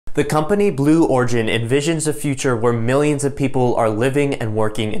The company Blue Origin envisions a future where millions of people are living and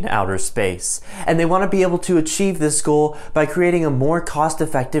working in outer space, and they want to be able to achieve this goal by creating a more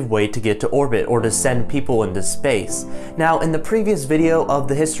cost-effective way to get to orbit or to send people into space. Now, in the previous video of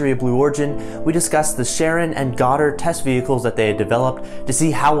the history of Blue Origin, we discussed the Charon and Goddard test vehicles that they had developed to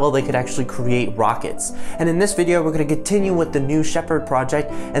see how well they could actually create rockets. And in this video, we're going to continue with the New Shepard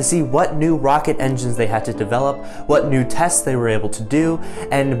project and see what new rocket engines they had to develop, what new tests they were able to do,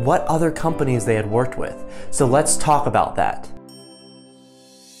 and what other companies they had worked with. So let's talk about that.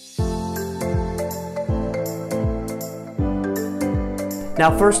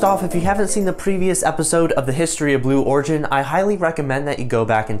 Now, first off, if you haven't seen the previous episode of the history of Blue Origin, I highly recommend that you go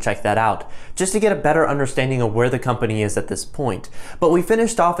back and check that out, just to get a better understanding of where the company is at this point. But we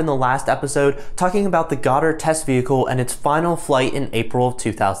finished off in the last episode talking about the Goddard test vehicle and its final flight in April of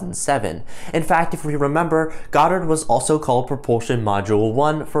 2007. In fact, if we remember, Goddard was also called Propulsion Module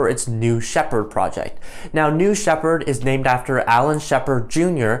 1 for its New Shepard project. Now, New Shepard is named after Alan Shepard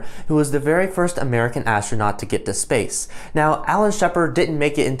Jr., who was the very first American astronaut to get to space. Now, Alan Shepard didn't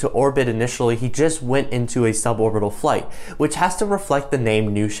make it into orbit initially, he just went into a suborbital flight, which has to reflect the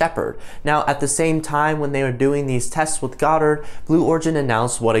name New Shepard. Now, at the same time when they were doing these tests with Goddard, Blue Origin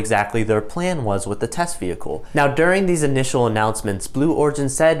announced what exactly their plan was with the test vehicle. Now, during these initial announcements, Blue Origin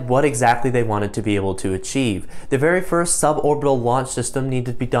said what exactly they wanted to be able to achieve. The very first suborbital launch system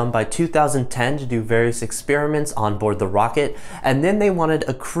needed to be done by 2010 to do various experiments on board the rocket, and then they wanted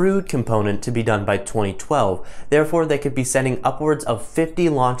a crewed component to be done by 2012. Therefore, they could be sending upwards of 50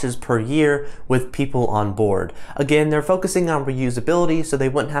 launches per year with people on board. Again, they're focusing on reusability so they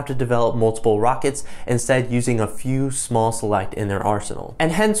wouldn't have to develop multiple rockets, instead using a few small select in their arsenal.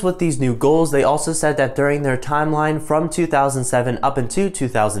 And hence with these new goals, they also said that during their timeline from 2007 up into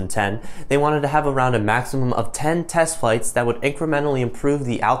 2010, they wanted to have around a maximum of 10 test flights that would incrementally improve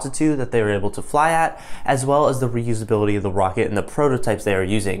the altitude that they were able to fly at, as well as the reusability of the rocket and the prototypes they are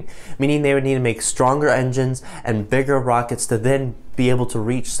using, meaning they would need to make stronger engines and bigger rockets to then be able to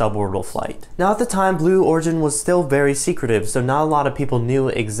reach suborbital flight. Now, at the time, Blue Origin was still very secretive, so not a lot of people knew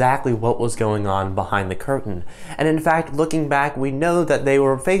exactly what was going on behind the curtain. And in fact, looking back, we know that they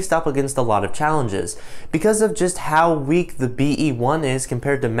were faced up against a lot of challenges. Because of just how weak the BE-1 is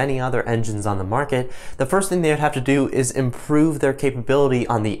compared to many other engines on the market, the first thing they would have to do is improve their capability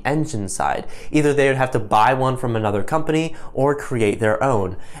on the engine side. Either they would have to buy one from another company or create their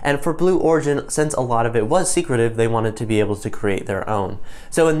own. And for Blue Origin, since a lot of it was secretive, they wanted to be able to create their own.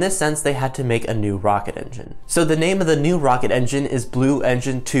 So in this sense, they had to make a new rocket engine. So the name of the new rocket engine is Blue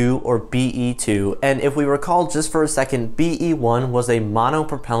Engine 2 or BE-2, and if we recall just for a second, BE-1 was a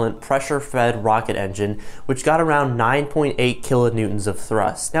monopropellant pressure-fed rocket engine which got around 9.8 kilonewtons of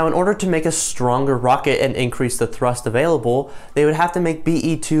thrust. Now, in order to make a stronger rocket and increase the thrust available, they would have to make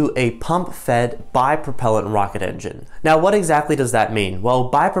BE-2 a pump-fed bipropellant rocket engine. Now, what exactly does that mean?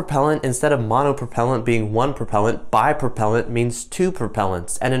 Well, bipropellant, instead of monopropellant being one propellant, bipropellant means two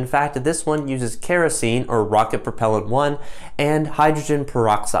propellants, and in fact this one uses kerosene or rocket propellant 1 and hydrogen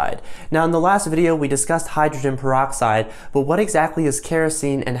peroxide. Now, in the last video we discussed hydrogen peroxide, but what exactly is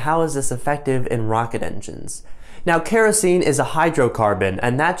kerosene and how is this effective in rocket engines? Now, kerosene is a hydrocarbon,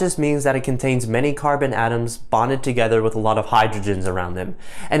 and that just means that it contains many carbon atoms bonded together with a lot of hydrogens around them.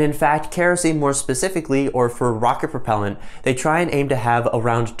 And in fact, kerosene more specifically, or for rocket propellant, they try and aim to have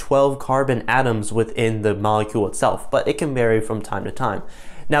around 12 carbon atoms within the molecule itself, but it can vary from time to time.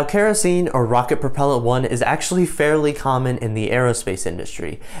 Now, kerosene or rocket propellant 1 is actually fairly common in the aerospace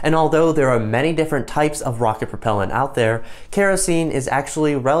industry, and although there are many different types of rocket propellant out there, kerosene is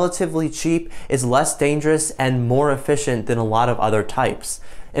actually relatively cheap, is less dangerous, and more efficient than a lot of other types.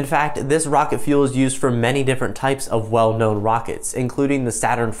 In fact, this rocket fuel is used for many different types of well-known rockets, including the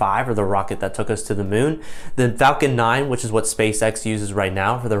Saturn V, or the rocket that took us to the moon, the Falcon 9, which is what SpaceX uses right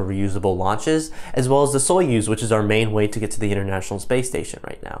now for their reusable launches, as well as the Soyuz, which is our main way to get to the International Space Station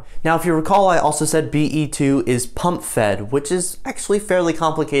right now. Now, if you recall, I also said BE-2 is pump-fed, which is actually fairly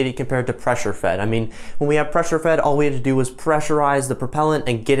complicated compared to pressure-fed. I mean, when we have pressure-fed, all we had to do was pressurize the propellant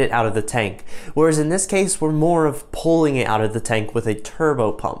and get it out of the tank, whereas in this case, we're more of pulling it out of the tank with a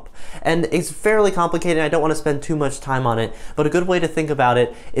turbo pump. And it's fairly complicated. I don't want to spend too much time on it, but a good way to think about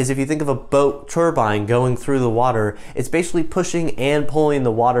it is if you think of a boat turbine going through the water, it's basically pushing and pulling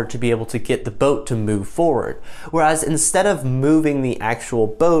the water to be able to get the boat to move forward. Whereas instead of moving the actual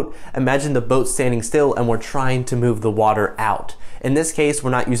boat, imagine the boat standing still and we're trying to move the water out. In this case,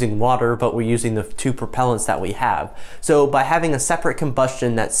 we're not using water, but we're using the two propellants that we have. So by having a separate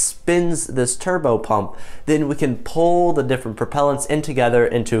combustion that spins this turbo pump, then we can pull the different propellants in together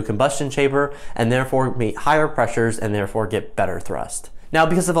into a combustion chamber and therefore meet higher pressures and therefore get better thrust. Now,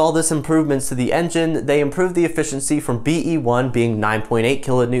 because of all this improvements to the engine, they improved the efficiency from BE1 being 9.8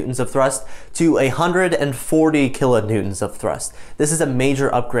 kilonewtons of thrust to 140 kilonewtons of thrust. This is a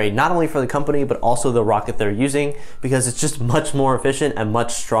major upgrade, not only for the company, but also the rocket they're using, because it's just much more efficient and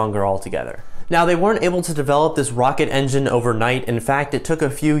much stronger altogether. Now, they weren't able to develop this rocket engine overnight. In fact, it took a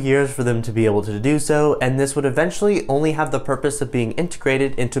few years for them to be able to do so, and this would eventually only have the purpose of being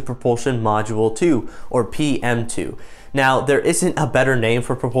integrated into Propulsion Module 2, or PM2. Now, there isn't a better name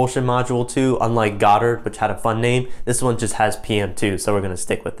for Propulsion Module 2, unlike Goddard, which had a fun name. This one just has PM2, so we're going to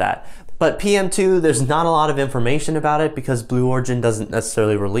stick with that. But PM2, there's not a lot of information about it because Blue Origin doesn't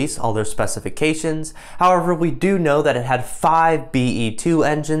necessarily release all their specifications. However, we do know that it had 5 BE2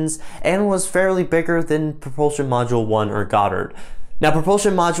 engines and was fairly bigger than Propulsion Module 1 or Goddard. Now,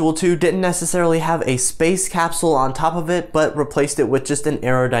 Propulsion Module 2 didn't necessarily have a space capsule on top of it, but replaced it with just an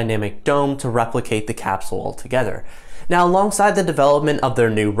aerodynamic dome to replicate the capsule altogether. Now, alongside the development of their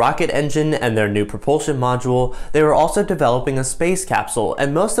new rocket engine and their new propulsion module, they were also developing a space capsule,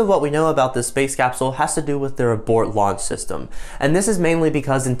 and most of what we know about this space capsule has to do with their abort launch system. And this is mainly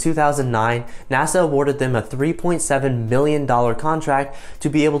because in 2009, NASA awarded them a $3.7 million contract to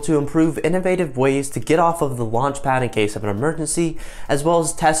be able to improve innovative ways to get off of the launch pad in case of an emergency, as well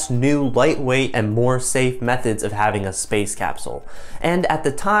as test new lightweight and more safe methods of having a space capsule. And at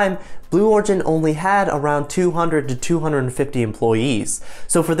the time, Blue Origin only had around 200 to 250 employees,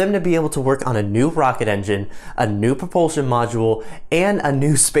 so for them to be able to work on a new rocket engine, a new propulsion module, and a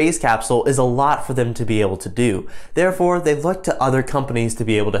new space capsule is a lot for them to be able to do. Therefore, they looked to other companies to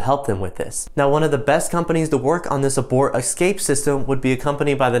be able to help them with this. Now, one of the best companies to work on this abort escape system would be a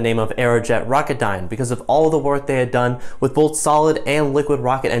company by the name of Aerojet Rocketdyne, because of all the work they had done with both solid and liquid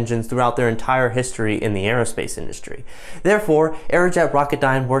rocket engines throughout their entire history in the aerospace industry. Therefore, Aerojet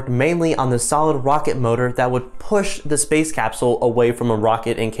Rocketdyne worked mainly on the solid rocket motor that would push the space capsule away from a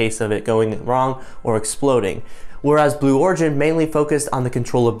rocket in case of it going wrong or exploding. Whereas Blue Origin mainly focused on the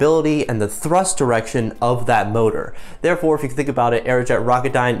controllability and the thrust direction of that motor. Therefore, if you think about it, Aerojet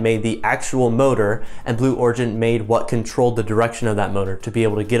Rocketdyne made the actual motor, and Blue Origin made what controlled the direction of that motor to be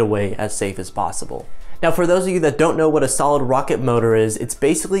able to get away as safe as possible. Now, for those of you that don't know what a solid rocket motor is, it's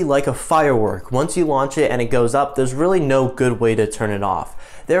basically like a firework. Once you launch it and it goes up, there's really no good way to turn it off.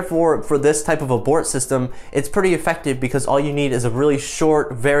 Therefore, for this type of abort system, it's pretty effective because all you need is a really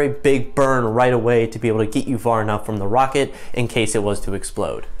short, very big burn right away to be able to get you far enough from the rocket in case it was to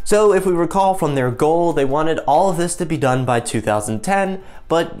explode. So if we recall from their goal, they wanted all of this to be done by 2010,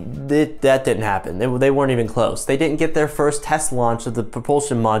 but that didn't happen. They weren't even close. They didn't get their first test launch of the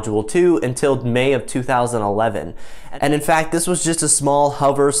Propulsion Module 2 until May of 2011. And in fact, this was just a small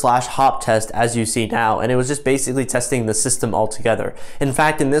hover/hop test as you see now, and it was just basically testing the system altogether. In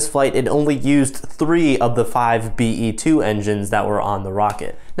fact, in this flight, it only used 3 of the 5 BE2 engines that were on the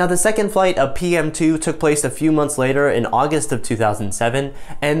rocket. Now, the second flight of PM2 took place a few months later in August of 2007,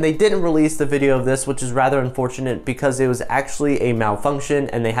 and they didn't release the video of this, which is rather unfortunate because it was actually a malfunction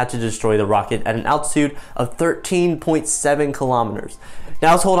and they had to destroy the rocket at an altitude of 13.7 kilometers.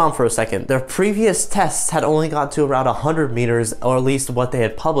 Now let's hold on for a second. Their previous tests had only got to around 100 meters, or at least what they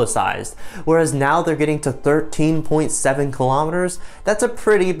had publicized, whereas now they're getting to 13.7 kilometers. That's a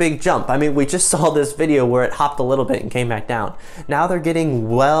pretty big jump. I mean, we just saw this video where it hopped a little bit and came back down. Now they're getting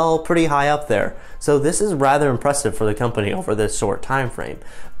pretty high up there. So this is rather impressive for the company over this short time frame.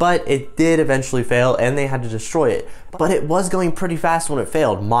 But it did eventually fail and they had to destroy it. But it was going pretty fast when it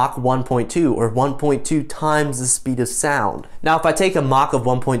failed, Mach 1.2 or 1.2 times the speed of sound. Now, if I take a Mach of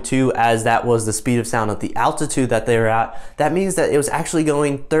 1.2 as that was the speed of sound at the altitude that they were at, that means that it was actually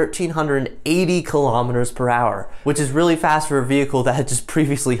going 1,380 kilometers per hour, which is really fast for a vehicle that had just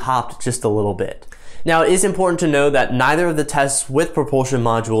previously hopped just a little bit. Now, it is important to know that neither of the tests with Propulsion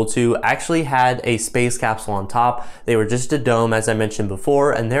Module 2 actually had a space capsule on top. They were just a dome, as I mentioned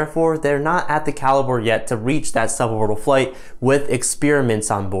before, and therefore they're not at the caliber yet to reach that suborbital flight with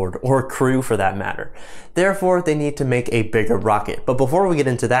experiments on board, or crew for that matter. Therefore, they need to make a bigger rocket. But before we get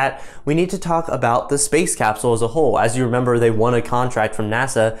into that, we need to talk about the space capsule as a whole. As you remember, they won a contract from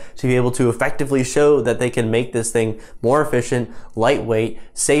NASA to be able to effectively show that they can make this thing more efficient, lightweight,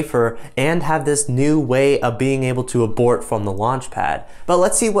 safer, and have this new way of being able to abort from the launch pad. But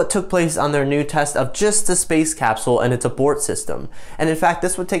let's see what took place on their new test of just the space capsule and its abort system. And in fact,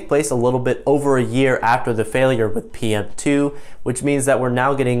 this would take place a little bit over a year after the failure with PM2, which means that we're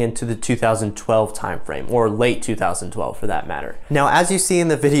now getting into the 2012 timeframe. frame, or late 2012 for that matter. Now, as you see in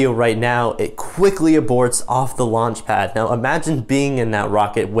the video right now, it quickly aborts off the launch pad. Now imagine being in that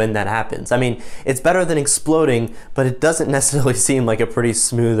rocket when that happens. I mean, it's better than exploding, but it doesn't necessarily seem like a pretty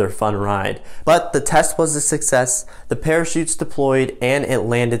smooth or fun ride. But the test was a success, the parachutes deployed, and it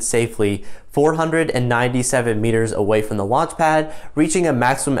landed safely 497 meters away from the launch pad, reaching a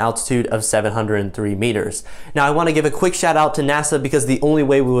maximum altitude of 703 meters. Now, I want to give a quick shout out to NASA because the only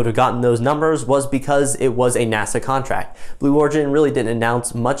way we would have gotten those numbers was because it was a NASA contract. Blue Origin really didn't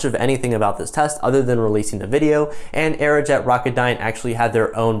announce much of anything about this test other than releasing the video, and Aerojet Rocketdyne actually had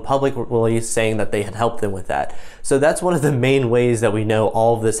their own public release saying that they had helped them with that. So that's one of the main ways that we know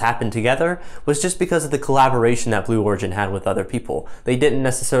all of this happened together, was just because of the collaboration that Blue Origin had with other people. They didn't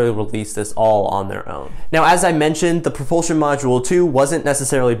necessarily release this all on their own. Now, as I mentioned, the Propulsion Module 2 wasn't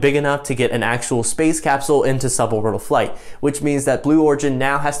necessarily big enough to get an actual space capsule into suborbital flight, which means that Blue Origin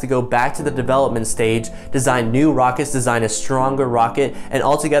now has to go back to the development stage, design new rockets, design a stronger rocket, and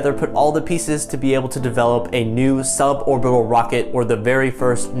altogether put all the pieces to be able to develop a new suborbital rocket, or the very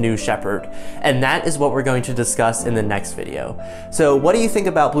first New Shepard. And that is what we're going to discuss in the next video. So what do you think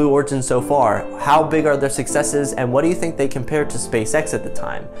about Blue Origin so far? How big are their successes, and what do you think they compare to SpaceX at the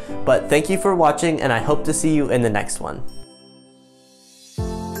time? But thank you for watching, and I hope to see you in the next one.